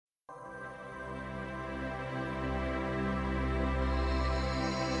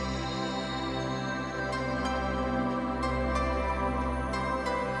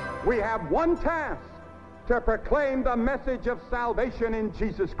We have one task: to proclaim the message of salvation in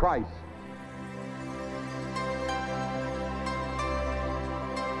Jesus Christ.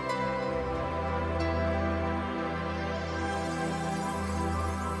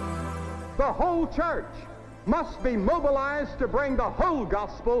 The whole church must be mobilized to bring the whole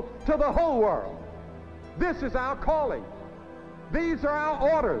gospel to the whole world. This is our calling. These are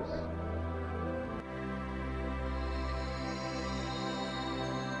our orders.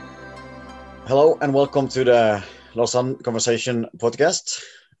 Hello and welcome to the Lausanne Conversation podcast.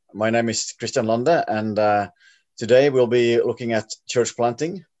 My name is Christian Lande, and today we'll be looking at church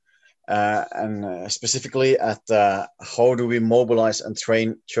planting and specifically at how do we mobilize and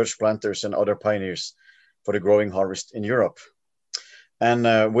train church planters and other pioneers for the growing harvest in Europe.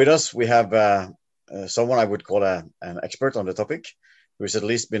 And with us we have someone I would call an expert on the topic, who's at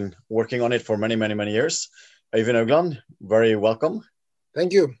least been working on it for many years. Øyvind Haugland, very welcome.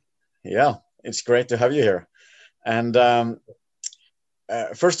 Thank you. Yeah. It's great to have you here. And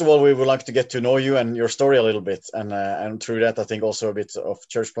first of all, we would like to get to know you and your story a little bit. And through that, I think also a bit of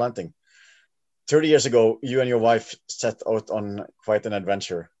church planting. 30 years ago, you and your wife set out on quite an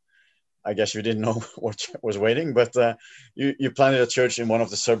adventure. I guess you didn't know what was waiting, but you planted a church in one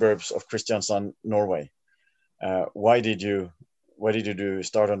of the suburbs of Kristiansand, Norway. Why did you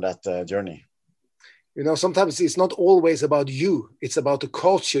start on that journey? You know, sometimes it's not always about you. It's about the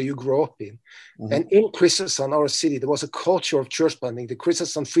culture you grow up in. Mm-hmm. And in Kristiansand, our city, there was a culture of church planting. The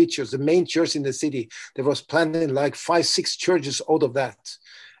Kristiansand Free Church, the main church in the city, there was planting like 5-6 churches out of that.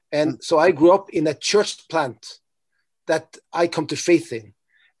 And so I grew up in a church plant that I come to faith in.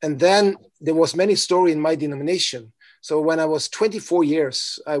 And then there was many stories in my denomination. So when I was 24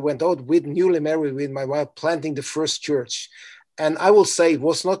 years, I went out newly married with my wife, planting the first church. And I will say it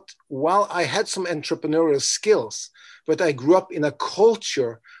was not, while I had some entrepreneurial skills, but I grew up in a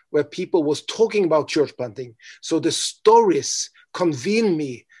culture where people was talking about church planting. So the stories convened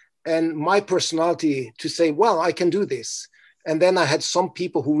me and my personality to say, well, I can do this. And then I had some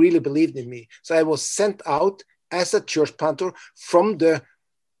people who really believed in me. So I was sent out as a church planter from the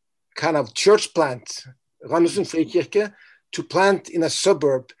kind of church plant, Randesund Frikirke, to plant in a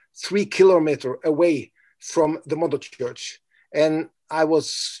suburb 3 kilometers away from the mother church. And I was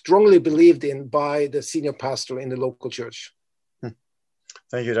strongly believed in by the senior pastor in the local church.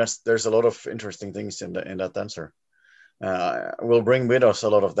 Thank you. There's a lot of interesting things in that answer. We'll bring with us a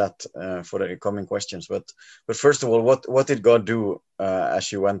lot of that for the coming questions. But first of all, what did God do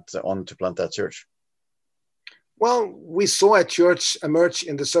as you went on to plant that church? Well, we saw a church emerge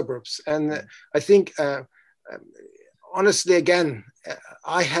in the suburbs. And I think, honestly, again,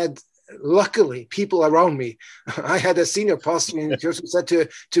 I had luckily people around me. I had a senior pastor in the church who said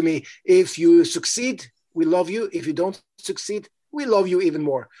to me, if you succeed, we love you. If you don't succeed, we love you even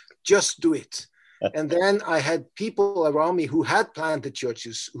more. Just do it. And then I had people around me who had planted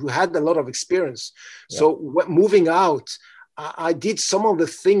churches, who had a lot of experience. Yeah. So moving out, I did some of the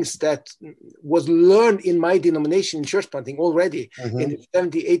things that was learned in my denomination in church planting already in the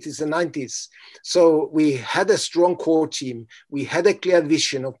 70s, 80s, and 90s. So we had a strong core team. We had a clear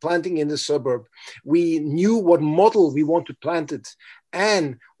vision of planting in the suburb. We knew what model we want to plant it.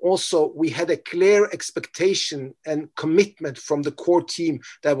 And also we had a clear expectation and commitment from the core team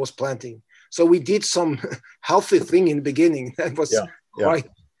that was planting. So we did some healthy thing in the beginning. That was quite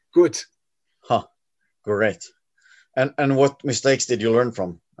good. Huh, great. And what mistakes did you learn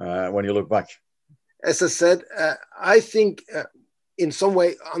from when you look back? As I said, I think in some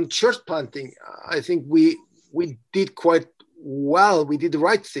way on church planting, I think we did quite well. We did the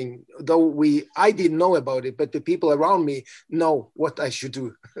right thing, though I didn't know about it, but the people around me know what I should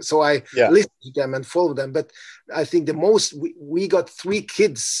do. So I listened to them and followed them. But I think the most, we got 3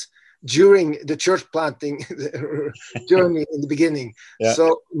 kids during the church planting journey in the beginning. Yeah.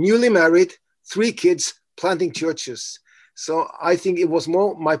 So newly married, 3 kids, planting churches. So I think it was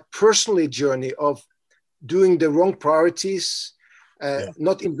more my personal journey of doing the wrong priorities,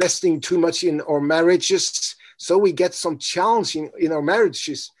 not investing too much in our marriages. So we get some challenge in our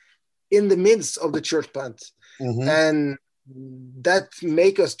marriages in the midst of the church plant. And that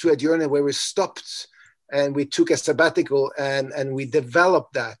make us to a journey where we stopped and we took a sabbatical and we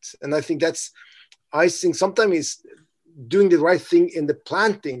developed that. And I think sometimes it's doing the right thing in the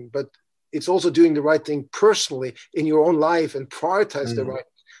planting, but it's also doing the right thing personally in your own life and prioritize the right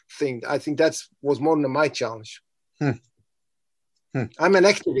thing. I think that was more than my challenge. I'm an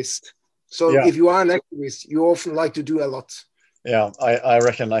activist. So if you are an activist, you often like to do a lot. Yeah, I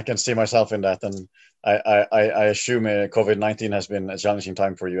reckon I can see myself in that. And I assume COVID-19 has been a challenging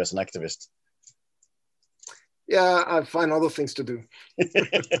time for you as an activist. Yeah, I find other things to do.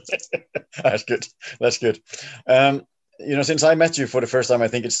 That's good. That's good. Since I met you for the first time, I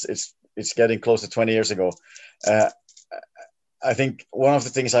think it's getting close to 20 years ago. Uh, I think one of the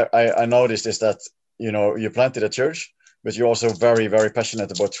things I noticed is that, you planted a church, but you're also very, very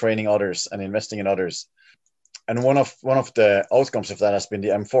passionate about training others and investing in others. And one of the outcomes of that has been the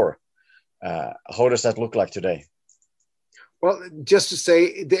M4. How does that look like today? Well, just to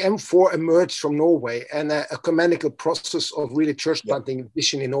say, the M4 emerged from Norway and a ecumenical process of really church planting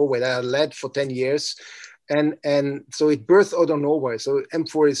vision in Norway that I led for 10 years. And so it birthed out of Norway. So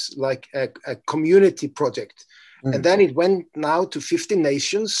M4 is like a community project. And then it went now to 50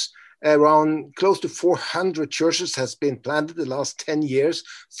 nations. Around close to 400 churches has been planted the last 10 years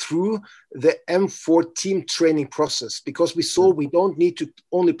through the M4 team training process, because we saw we don't need to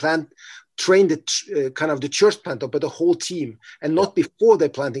only train the kind of the church planter, but the whole team, and not before they're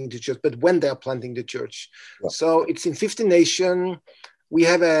planting the church, but when they're planting the church. So it's in 50 nations. We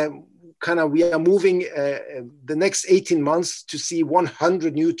have we are moving the next 18 months to see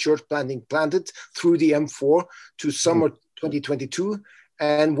 100 new church planted through the M4 to summer 2022.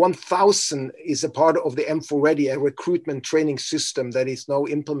 And 1,000 is a part of the M4 Ready, a recruitment training system that is now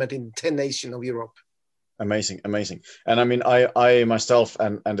implemented in 10 nations of Europe. Amazing, amazing. And I mean, I myself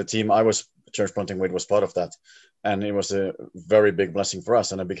and the team I was church planting with was part of that. And it was a very big blessing for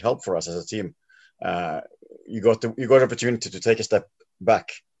us and a big help for us as a team. You got the opportunity to take a step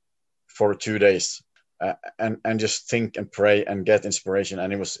back for 2 days and just think and pray and get inspiration.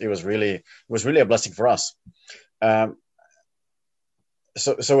 And it was really a blessing for us.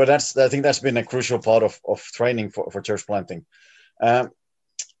 So I think that's been a crucial part of training for church planting. And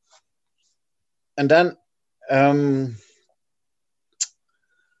then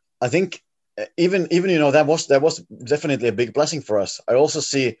I think even that was definitely a big blessing for us. I also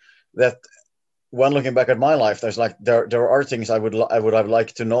see that when looking back at my life, there are things I would have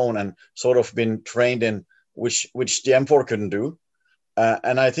liked to know and sort of been trained in, which the M4 couldn't do.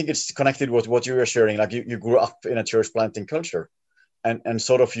 And I think it's connected with what you were sharing. Like you grew up in a church planting culture. And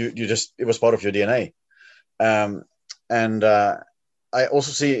sort of it was part of your DNA. I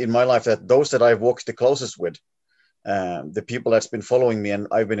also see in my life that those that I've walked the closest with, the people that's been following me and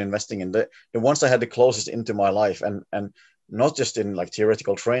I've been investing in, the ones I had the closest into my life and not just in like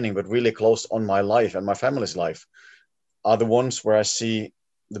theoretical training, but really close on my life and my family's life, are the ones where I see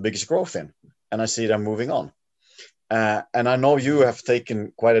the biggest growth in, and I see them moving on. And I know you have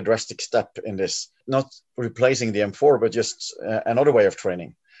taken quite a drastic step in this, not replacing the M4, but just another way of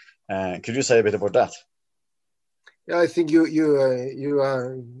training. Could you say a bit about that? Yeah, I think you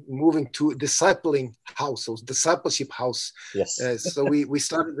are moving to discipling house, or discipleship house. Yes. So we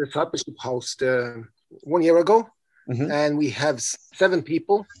started the discipleship house 1 year ago, and we have 7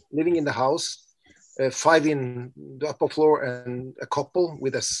 people living in the house, 5 in the upper floor, and a couple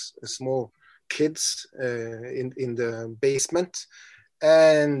with a small kids in the basement,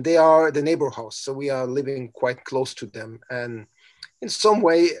 and they are the neighbor house, so we are living quite close to them and in some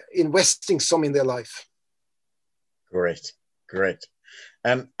way investing some in their life. Great.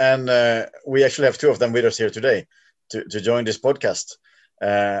 And we actually have 2 of them with us here today to join this podcast.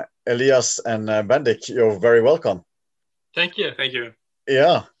 Elias and Bendik, you're very welcome. Thank you.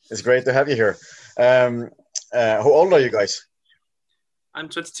 Yeah, it's great to have you here. How old are you guys? I'm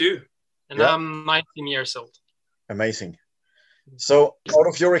 22. And I'm 19 years old. Amazing. So, out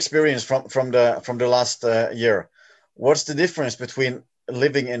of your experience from the last year, what's the difference between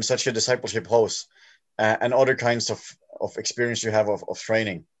living in such a discipleship house and other kinds of experience you have of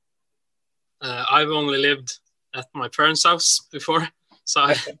training? I've only lived at my parents' house before, so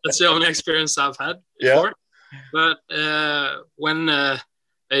that's the only experience I've had before. But when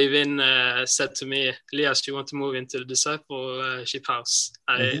Øyvind said to me, Elias, do you want to move into the discipleship house?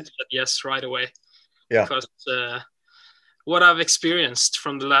 I said yes right away. Yeah. Because what I've experienced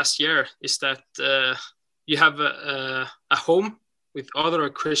from the last year is that you have a home with other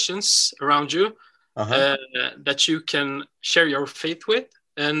Christians around you that you can share your faith with,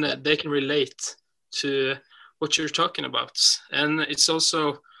 and they can relate to what you're talking about. And it's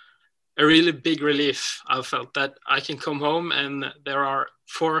also a really big relief I've felt that I can come home and there are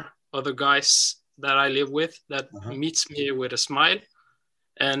 4 other guys that I live with that meets me with a smile,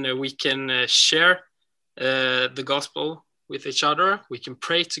 and we can share the gospel with each other. We can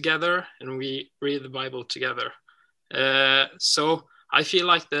pray together and we read the Bible together. So I feel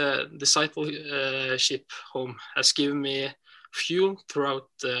like the discipleship home has given me fuel throughout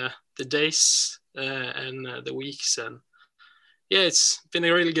the days and the weeks, and it's been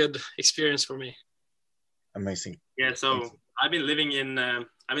a really good experience for me. Amazing. Yeah, so I've been living in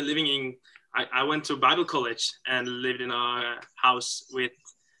I went to Bible college and lived in a house with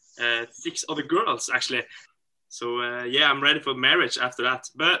 6 other girls, actually. So yeah, I'm ready for marriage after that.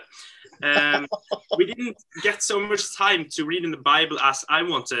 But we didn't get so much time to read in the Bible as I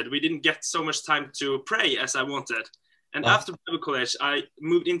wanted. We didn't get so much time to pray as I wanted. And after Bible college, I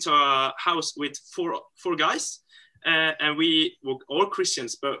moved into a house with four guys. And we were all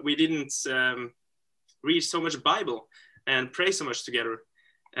Christians, but we didn't read so much Bible and pray so much together.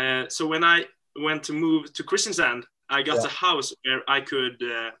 So when I went to move to Kristiansand, I got a house where I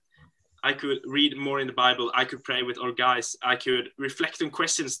could read more in the Bible. I could pray with our guys. I could reflect on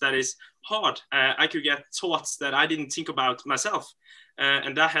questions that is hard. I could get thoughts that I didn't think about myself.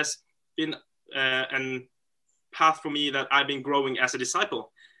 And that has been a path for me that I've been growing as a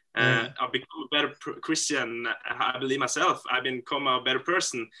disciple. I've become a better Christian. I believe myself. I've become a better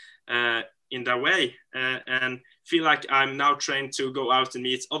person in that way, and feel like I'm now trained to go out and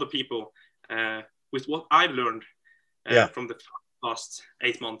meet other people with what I've learned from the past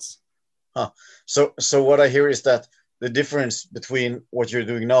 8 months. So what I hear is that the difference between what you're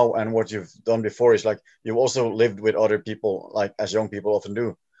doing now and what you've done before is like you've also lived with other people, like as young people often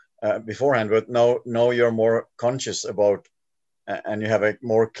do beforehand, but now you're more conscious about. And you have a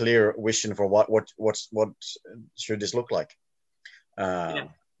more clear vision for what should this look like. And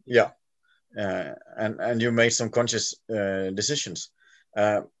you made some conscious decisions.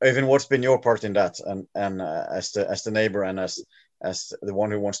 Even what's been your part in that, and as the neighbor and as the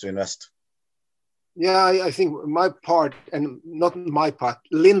one who wants to invest. Yeah, I think my part, and not my part,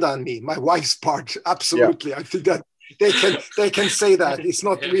 Linda and me, my wife's part, absolutely. Yeah. I think that they can say that it's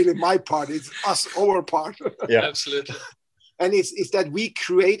not really my part; it's us, our part. Yeah, absolutely. And it's that we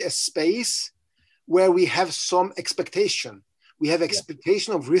create a space where we have some expectation. We have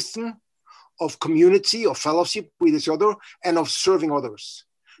expectation of rhythm, of community, of fellowship with each other, and of serving others.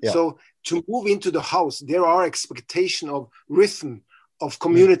 Yeah. So to move into the house, there are expectation of rhythm, of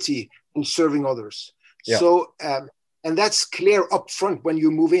community, and serving others. Yeah. So, and that's clear up front when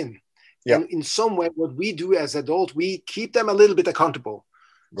you move in. Yeah. And in some way, what we do as adults, we keep them a little bit accountable.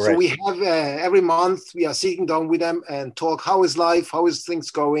 Great. So we have every month we are sitting down with them and talk, how is life, how is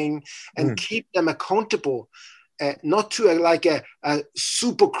things going, and keep them accountable, not to a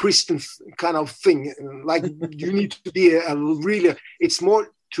super Christian kind of thing, like you need to be it's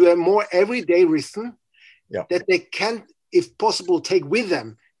more to a more everyday rhythm that they can, if possible, take with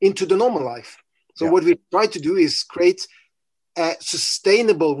them into the normal life. So what we try to do is create a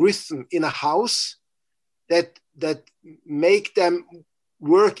sustainable rhythm in a house that make them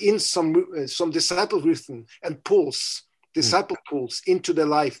work in some disciple rhythm and disciple pulls into their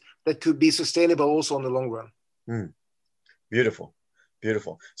life that could be sustainable also in the long run. Beautiful.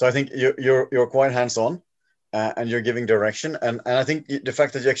 So I think you're quite hands-on and you're giving direction, and I think the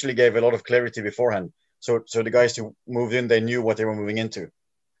fact that you actually gave a lot of clarity beforehand. So the guys who moved in, they knew what they were moving into.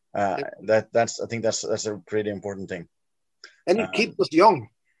 I think that's a pretty important thing. And it keeps us young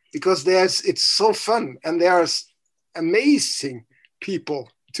because it's so fun, and there's amazing people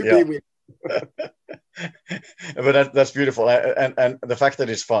to be with. But that's beautiful, and the fact that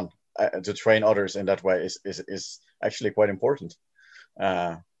it's fun to train others in that way is actually quite important.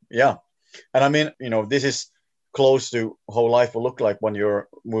 And I mean, this is close to how life will look like when you're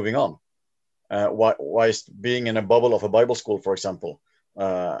moving on. Why is being in a bubble of a Bible school, for example,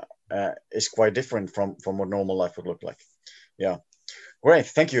 is quite different from what normal life would look like. Yeah, great,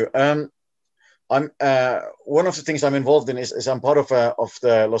 thank you. I'm one of the things I'm involved in is I'm part of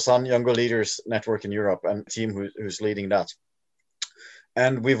the Lausanne Younger Leaders Network in Europe, and team who's leading that.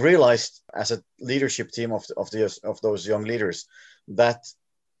 And we've realized as a leadership team of those young leaders that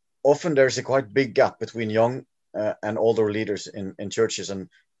often there's a quite big gap between young and older leaders in churches and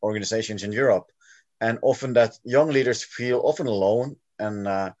organizations in Europe, and often that young leaders feel often alone and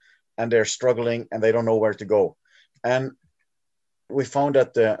they're struggling and they don't know where to go. And we found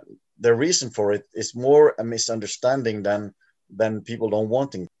that the reason for it is more a misunderstanding than people don't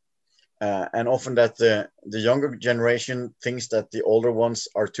wanting. And often that the younger generation thinks that the older ones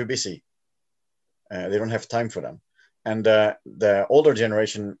are too busy. They don't have time for them. And the older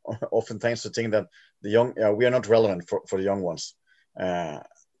generation often tends to think that we are not relevant for the young ones.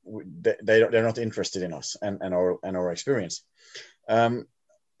 They're not interested in us and our experience.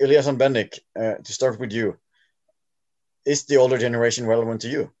 Elias and Bendik, to start with you, is the older generation relevant to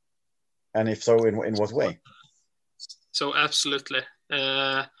you? And if so, in what way? So absolutely.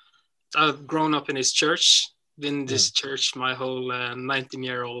 I've grown up in this church, been in this church my whole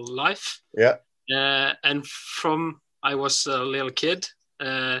 19-year-old life. Yeah. And from I was a little kid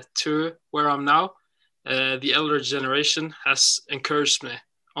to where I'm now, the elder generation has encouraged me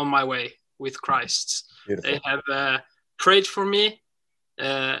on my way with Christ. Beautiful. They have prayed for me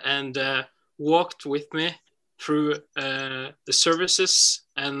and walked with me through the services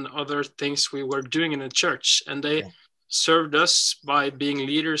and other things we were doing in the church. And they served us by being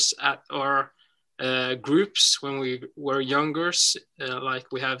leaders at our groups when we were younger,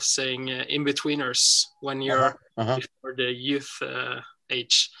 like we have saying in-betweeners when you're before the youth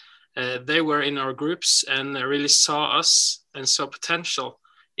age. They were in our groups and really saw us and saw potential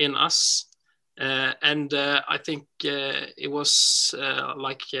in us. And I think it was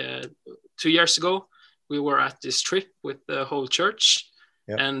 2 years ago, we were at this trip with the whole church.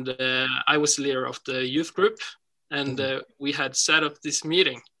 And I was the leader of the youth group. And we had set up this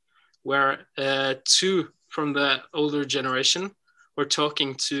meeting where two from the older generation were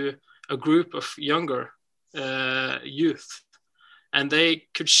talking to a group of younger youth. And they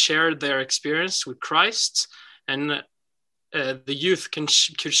could share their experience with Christ, and the youth could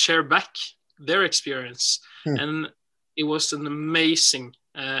share back their experience. And it was an amazing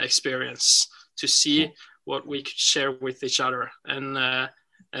experience to see what we could share with each other, and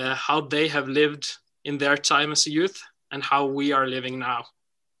how they have lived in their time as a youth and how we are living now.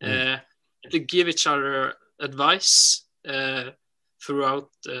 To give each other advice throughout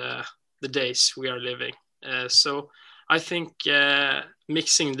the days we are living. So I think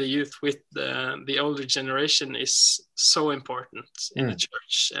mixing the youth with the older generation is so important in the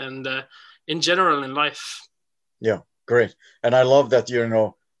church and in general in life. Yeah, great. And I love that,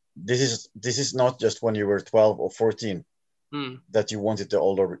 this is not just when you were 12 or 14 that you wanted the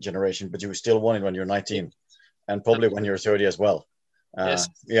older generation, but you still want it when you're 19 and probably when you're 30 as well. Yes.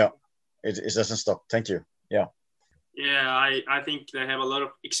 Yeah, it doesn't stop. Thank you. Yeah. Yeah, I think they have a lot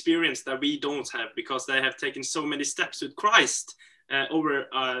of experience that we don't have because they have taken so many steps with Christ over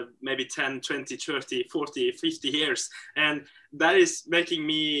maybe 10, 20, 30, 40, 50 years. And that is making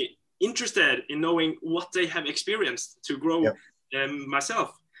me interested in knowing what they have experienced to grow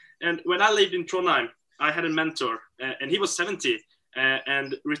myself. And when I lived in Trondheim, I had a mentor and he was 70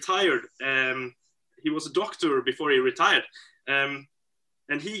 and retired. He was a doctor before he retired.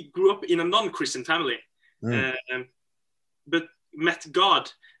 And he grew up in a non-Christian family. But met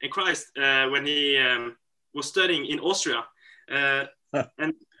God and Christ when he was studying in Austria.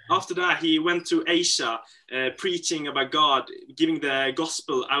 And after that, he went to Asia, preaching about God, giving the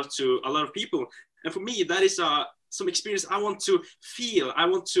gospel out to a lot of people. And for me, that is some experience I want to feel. I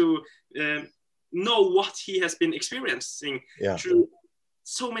want to know what he has been experiencing through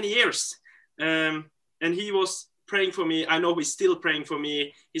so many years. And he was praying for me. I know he's still praying for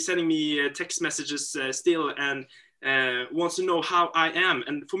me. He's sending me text messages still and wants to know how I am.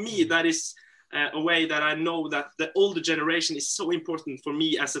 And for me, that is a way that I know that the older generation is so important for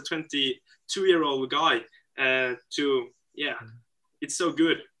me as a 22-year-old guy it's so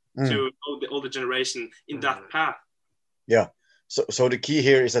good to know the older generation in that path. Yeah. So the key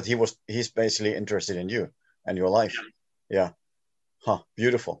here is that he's basically interested in you and your life. Yeah.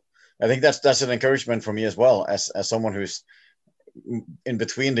 Beautiful. I think that's an encouragement for me as well, as someone who's in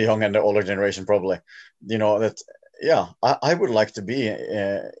between the young and the older generation, probably, I would like to be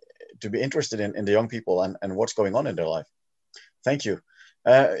interested in the young people and what's going on in their life. Thank you.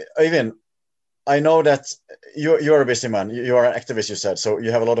 Eyvind, I know that you're a busy man. You are an activist, you said, so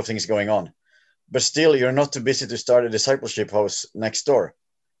you have a lot of things going on, but still you're not too busy to start a discipleship house next door.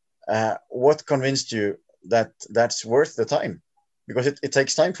 What convinced you that that's worth the time? Because it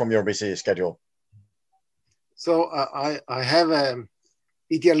takes time from your busy schedule. So I have an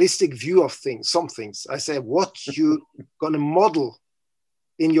idealistic view of things, some things. I say what you going to model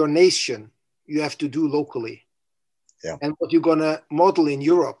in your nation, you have to do locally. Yeah. And what you're going to model in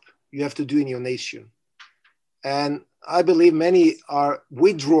Europe, you have to do in your nation. And I believe many are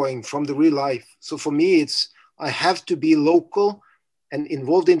withdrawing from the real life. So for me, I have to be local and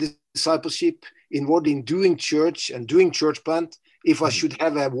involved in the discipleship, involved in doing church and doing church plant. If I should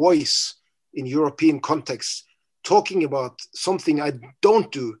have a voice in European context, talking about something I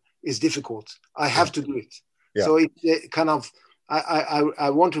don't do is difficult. I have to do it. Yeah. So it's kind of,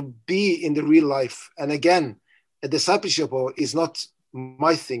 I want to be in the real life. And again, a discipleship is not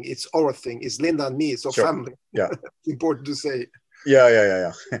my thing. It's our thing. It's Linda and me. It's our family. Yeah. It's important to say.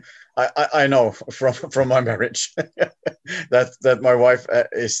 Yeah. I know from my marriage that my wife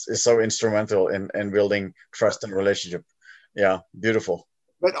is so instrumental in building trust and relationship. Yeah, beautiful.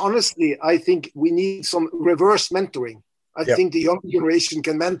 But honestly, I think we need some reverse mentoring. I think the young generation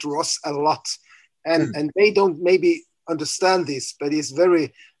can mentor us a lot. And they don't maybe understand this, but it's a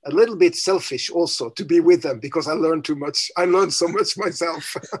little bit selfish also to be with them because I learned too much. I learned so much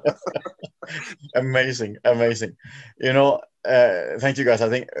myself. Amazing. thank you guys. I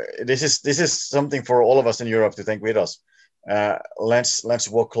think this is something for all of us in Europe to think with us. Let's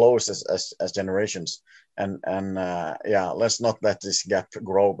walk close as generations, and yeah, let's not let this gap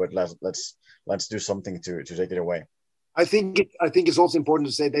grow, but let's do something to take it away. I think it's also important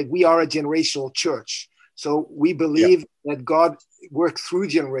to say that we are a generational church. So we believe that God worked through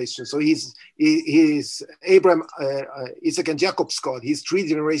generations. So he's Abraham, Isaac, and Jacob's God. He's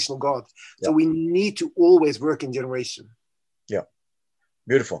three-generational God. So we need to always work in generation. Yeah,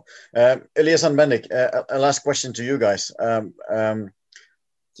 beautiful. Elias and Bendik, a last question to you guys.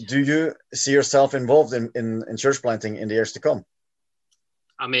 Do you see yourself involved in church planting in the years to come?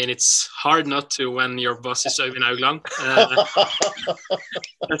 I mean, it's hard not to when your boss is Øyvind Haugland.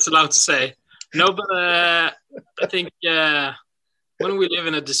 That's allowed to say. No, but I think when we live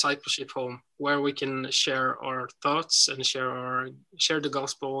in a discipleship home where we can share our thoughts and share the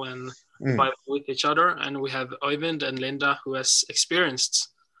gospel and Bible with each other, and we have Øyvind and Linda who has experienced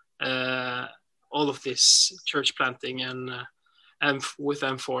all of this church planting and with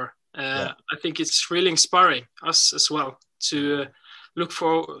M4, I think it's really inspiring us as well to look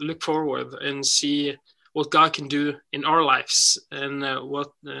forward and see what God can do in our lives and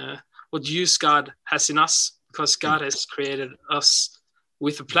what use God has in us, because God has created us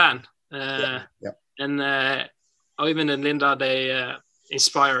with a plan. And Øyvind and Linda, they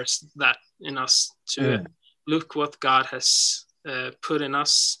inspire that in us to look what God has put in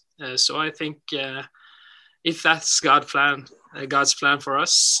us. So I think if that's God's plan for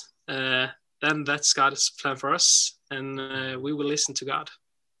us, then that's God's plan for us, and we will listen to God.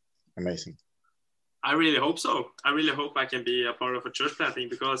 Amazing. I really hope so. I really hope I can be a part of a church planting,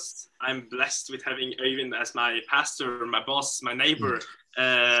 because I'm blessed with having Øyvind as my pastor, my boss, my neighbor.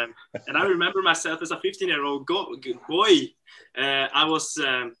 And I remember myself as a 15-year-old boy. I was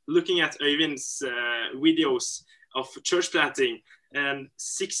looking at Øyvind's videos of church planting, and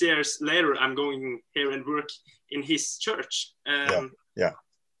 6 years later, I'm going here and work in his church.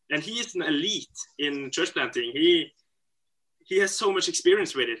 And he is an elite in church planting. He has so much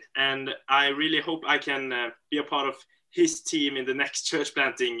experience with it, and I really hope I can be a part of his team in the next church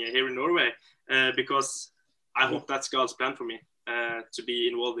planting here in Norway, because I hope that's God's plan for me, to be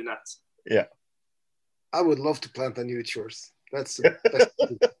involved in that. Yeah, I would love to plant a new church. That's the best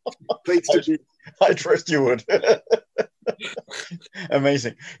place to be. I trust you would.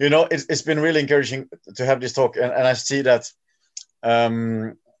 Amazing. You know, it's been really encouraging to have this talk, and I see that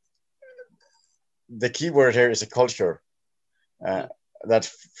the key word here is a culture. That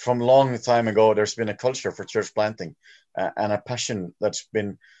from long time ago, there's been a culture for church planting and a passion that's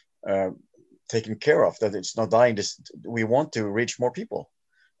been taken care of, that it's not dying. We want to reach more people,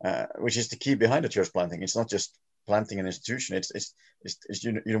 which is the key behind the church planting. It's not just planting an institution. It's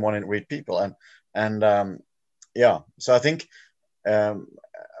you want to reach people. So I think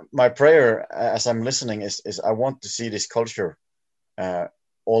my prayer as I'm listening is I want to see this culture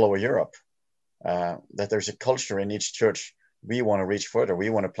all over Europe, that there's a culture in each church. We want to reach further.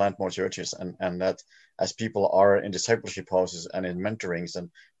 We want to plant more churches, and that as people are in discipleship houses and in mentorings, and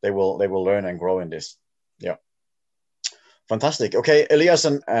they will learn and grow in this. Yeah, fantastic. Okay, Elias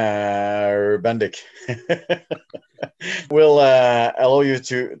and Bendik, we'll allow you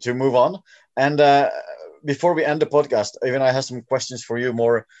to move on. And before we end the podcast, even I have some questions for you,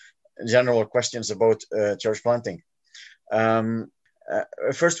 more general questions about church planting.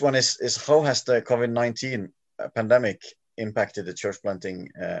 First one is how has the COVID-19 pandemic impacted the church planting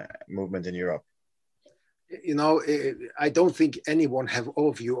movement in Europe? You know, I don't think anyone have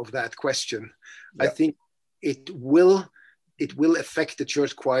overview of that question. Yeah. I think it will affect the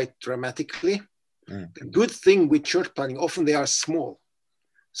church quite dramatically. The good thing with church planting, often they are small.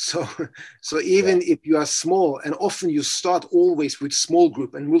 So even if you are small, and often you start always with small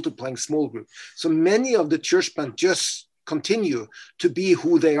group and multiplying small group. So many of the church plant just continue to be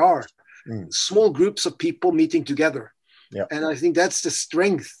who they are. Small groups of people meeting together. Yeah. And I think that's the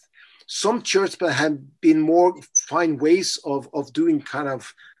strength. Some churches have been more find ways of doing kind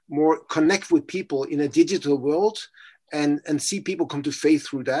of more connect with people in a digital world and see people come to faith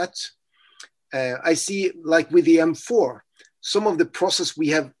through that. I see, like with the M4, some of the process we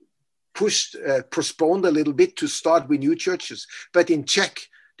have postponed a little bit to start with new churches. But in Czech,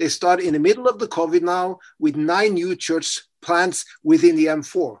 they start in the middle of the COVID now with 9 new church plants within the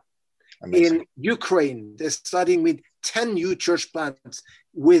M4. Amazing. In Ukraine, they're starting with 10 new church plants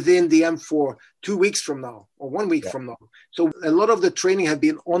within the M4 2 weeks from now or 1 week from now. So a lot of the training have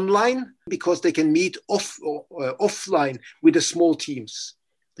been online because they can meet offline with the small teams.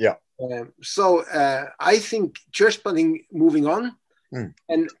 Yeah. So I think church planting moving on,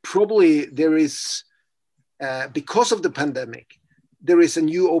 and probably there is because of the pandemic, there is a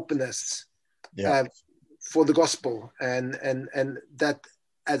new openness for the gospel, and that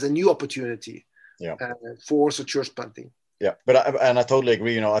as a new opportunity for also church planting. Yeah, but I totally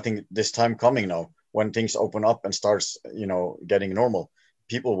agree. I think this time coming now, when things open up and starts, getting normal,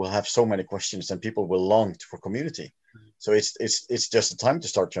 people will have so many questions, and people will long for community. So it's just a time to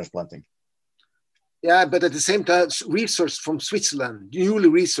start church planting. Yeah, but at the same time, research from Switzerland, newly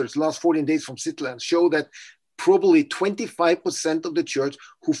researched last 14 days from Switzerland, show that probably 25% of the church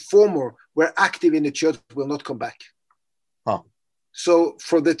who former were active in the church will not come back. Huh. So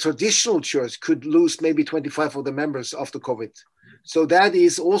for the traditional church could lose maybe 25 of the members after COVID. So that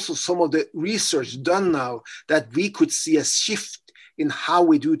is also some of the research done now, that we could see a shift in how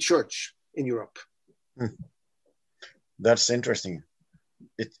we do church in Europe. That's interesting.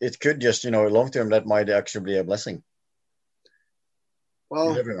 It could just, long term, that might actually be a blessing.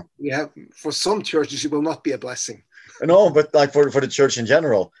 Well, we have, for some churches, it will not be a blessing. No, but like for the church in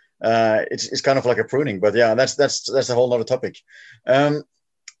general, it's kind of like a pruning. But yeah, that's a whole other topic.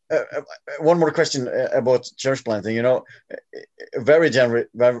 One more question about church planting.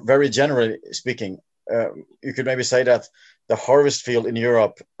 Very generally speaking, you could maybe say that the harvest field in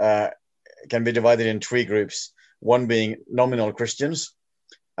Europe can be divided in three groups. One being nominal Christians,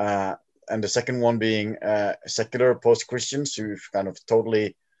 and the second one being secular post-Christians who've kind of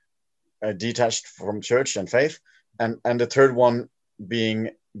totally detached from church and faith, and the third one being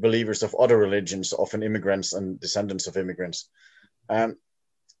believers of other religions, often immigrants and descendants of immigrants. And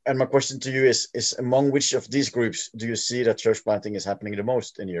my question to you is among which of these groups do you see that church planting is happening the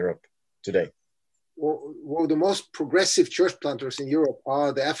most in Europe today? Well, the most progressive church planters in Europe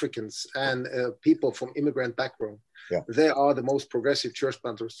are the Africans and people from immigrant background. Yeah. They are the most progressive church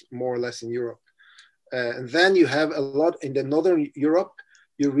planters, more or less, in Europe. And then you have a lot in the Northern Europe.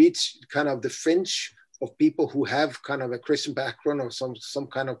 You reach kind of the fringe of people who have kind of a Christian background or some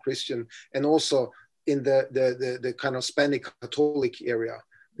kind of Christian, and also in the kind of Spanish Catholic area,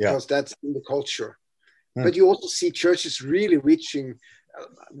 because that's in the culture. But you also see churches really reaching,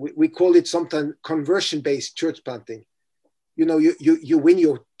 we call it sometimes conversion-based church planting. You win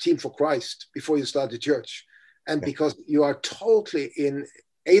your team for Christ before you start the church. And because you are totally in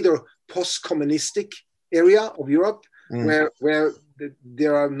either post-communistic area of Europe, where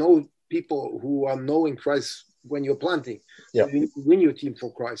there are no people who are knowing Christ when you're planting. You win your team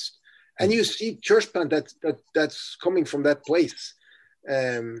for Christ. And you see church plant that's coming from that place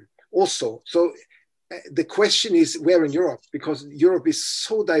also. So the question is where in Europe, because Europe is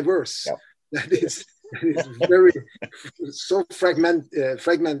so diverse that it's very so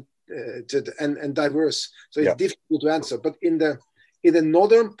fragmented and diverse. So it's difficult to answer. But in the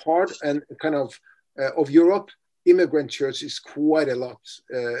northern part and kind of Europe, immigrant church is quite a lot,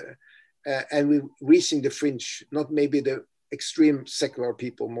 and we're reaching the fringe, not maybe the extreme secular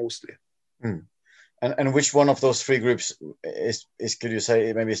people mostly. And which one of those three groups is could you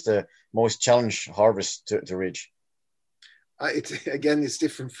say maybe is the most challenge harvest to reach? It's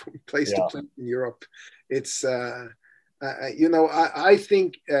different from place to place in Europe. It's I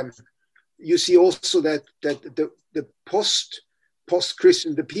think you see also that the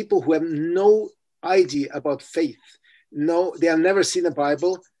post-Christian, the people who have no idea about faith, they have never seen a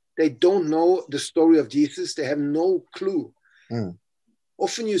Bible, they don't know the story of Jesus, they have no clue.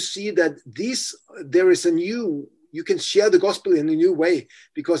 Often you see that there is you can share the gospel in a new way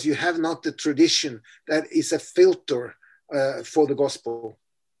because you have not the tradition that is a filter for the gospel.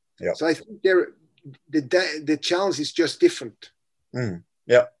 So I think the challenge is just different.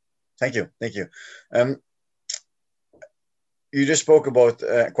 Thank you. You just spoke about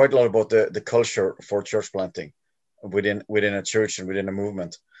quite a lot about the culture for church planting within a church and within a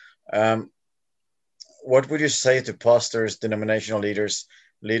movement. What would you say to pastors, denominational leaders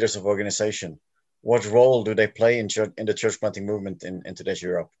of organization? What role do they play in the church planting movement in today's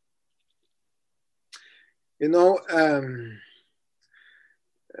Europe?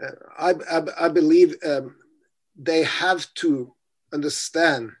 I believe they have to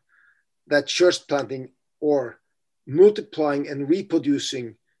understand that church planting or multiplying and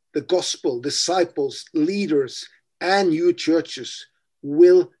reproducing the gospel, disciples, leaders, and new churches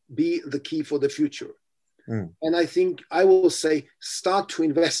will be the key for the future. And I think I will say, start to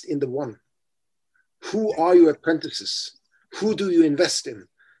invest in the one. Who are your apprentices? Who do you invest in?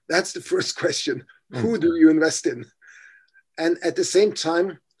 That's the first question. Who do you invest in? And at the same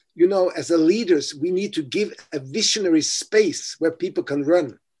time, as a leaders, we need to give a visionary space where people can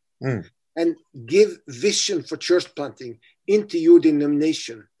run and give vision for church planting into your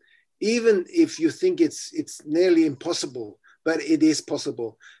denomination. Even if you think it's nearly impossible, but it is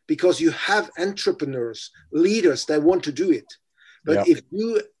possible because you have entrepreneurs, leaders that want to do it. But if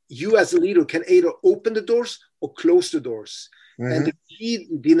you as a leader can either open the doors or close the doors, and the key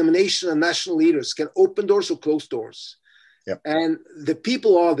denomination and national leaders can open doors or close doors, and the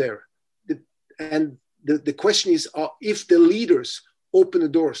people are there. The question is if the leaders open the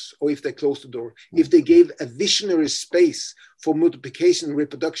doors or if they close the door, if they gave a visionary space for multiplication and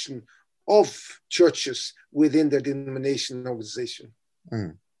reproduction of churches within their denomination and organization.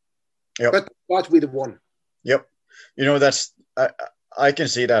 But start with one. That's I can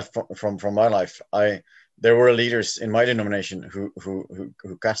see that from my life. There were leaders in my denomination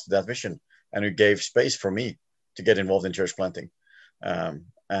who cast that vision and who gave space for me to get involved in church planting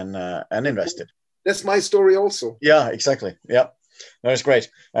and invested. That's my story also. Yeah, exactly. Yeah, that's great,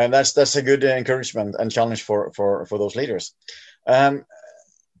 and that's a good encouragement and challenge for those leaders.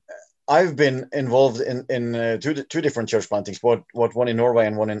 I've been involved in two different church plantings, one in Norway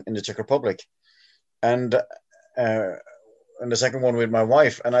and one in the Czech Republic, and the second one with my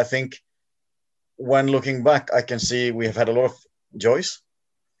wife. And I think when looking back, I can see we have had a lot of joys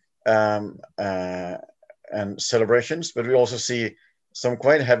and celebrations, but we also see some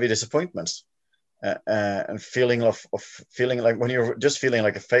quite heavy disappointments and feeling like when you're just feeling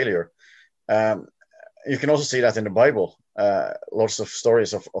like a failure. You can also see that in the Bible. Lots of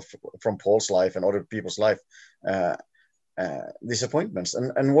stories from Paul's life and other people's life, disappointments.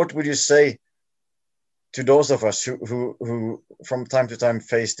 And what would you say to those of us who from time to time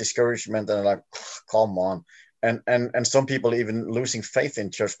face discouragement and are like, come on, and some people even losing faith in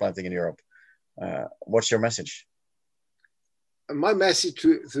church planting in Europe? What's your message? My message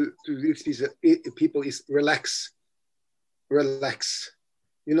to these people is relax.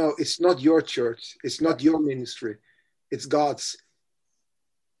 It's not your church, it's not your ministry, it's God's.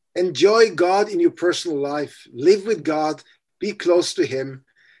 Enjoy God in your personal life, live with God, be close to Him.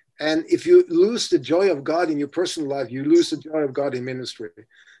 And if you lose the joy of God in your personal life, you lose the joy of God in ministry.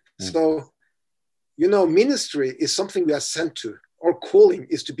 So, ministry is something we are sent to. Our calling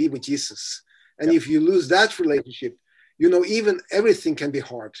is to be with Jesus. And if you lose that relationship, even everything can be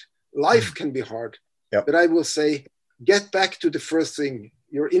hard. Life can be hard. But I will say, get back to the first thing,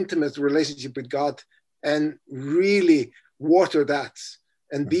 your intimate relationship with God, and really water that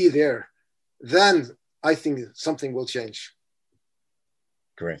and be there. Then I think something will change.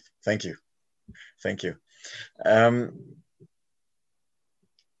 Great. Thank you.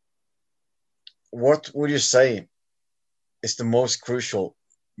 What would you say is the most crucial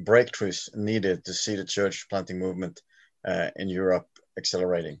breakthroughs needed to see the church planting movement in Europe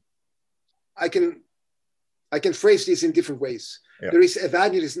accelerating? I can phrase this in different ways. There is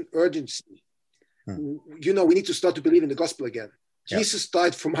evangelism urgency. We need to start to believe in the gospel again. Jesus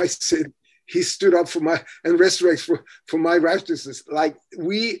died for my sin. He stood up and resurrected for my righteousness. Like,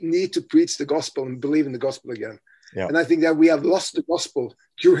 we need to preach the gospel and believe in the gospel again. And I think that we have lost the gospel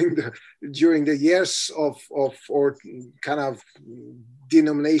during the years of or kind of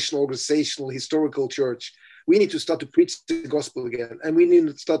denominational, organizational, historical church. We need to start to preach the gospel again, and we need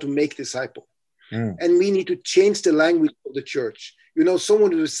to start to make disciples. And we need to change the language of the church.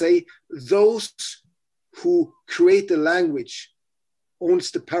 Someone will say, those who create the language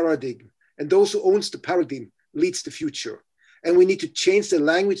owns the paradigm, and those who owns the paradigm leads the future. And we need to change the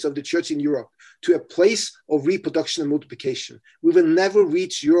language of the church in Europe to a place of reproduction and multiplication. We will never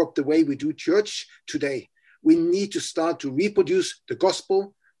reach Europe the way we do church today. We need to start to reproduce the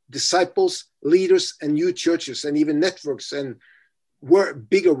gospel, disciples, leaders, and new churches, and even networks and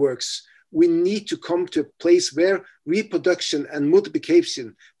bigger works. We need to come to a place where reproduction and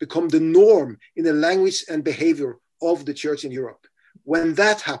multiplication become the norm in the language and behavior of the church in Europe. When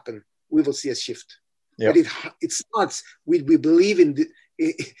that happens, we will see a shift. But it starts with, we believe in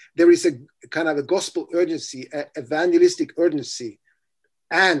there is a kind of a gospel urgency, a evangelistic urgency,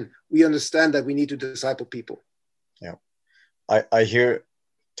 and we understand that we need to disciple people. I hear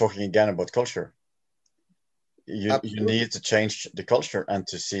talking again about culture. You need to change the culture and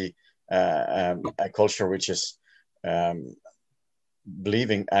to see a culture which is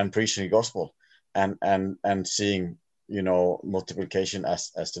believing and preaching the gospel and seeing multiplication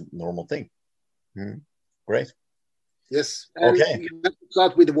as the normal thing. Great. Yes. And okay. You have to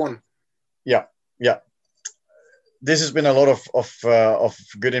start with one. Yeah. This has been a lot of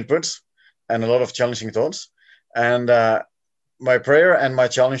good inputs and a lot of challenging thoughts. And my prayer and my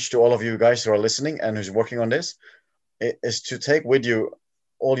challenge to all of you guys who are listening and who's working on this is to take with you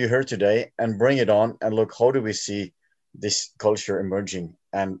all you heard today and bring it on and look, how do we see this culture emerging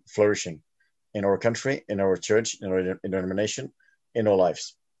and flourishing in our country, in our church, in our denomination, in our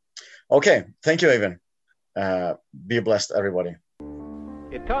lives. Okay. Thank you, Eyvind. Be blessed, everybody.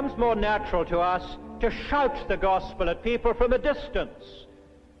 It comes more natural to us to shout the gospel at people from a distance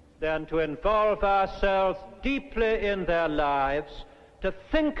than to involve ourselves deeply in their lives, to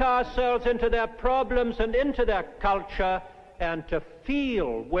think ourselves into their problems and into their culture, and to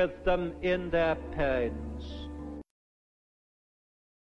feel with them in their pains.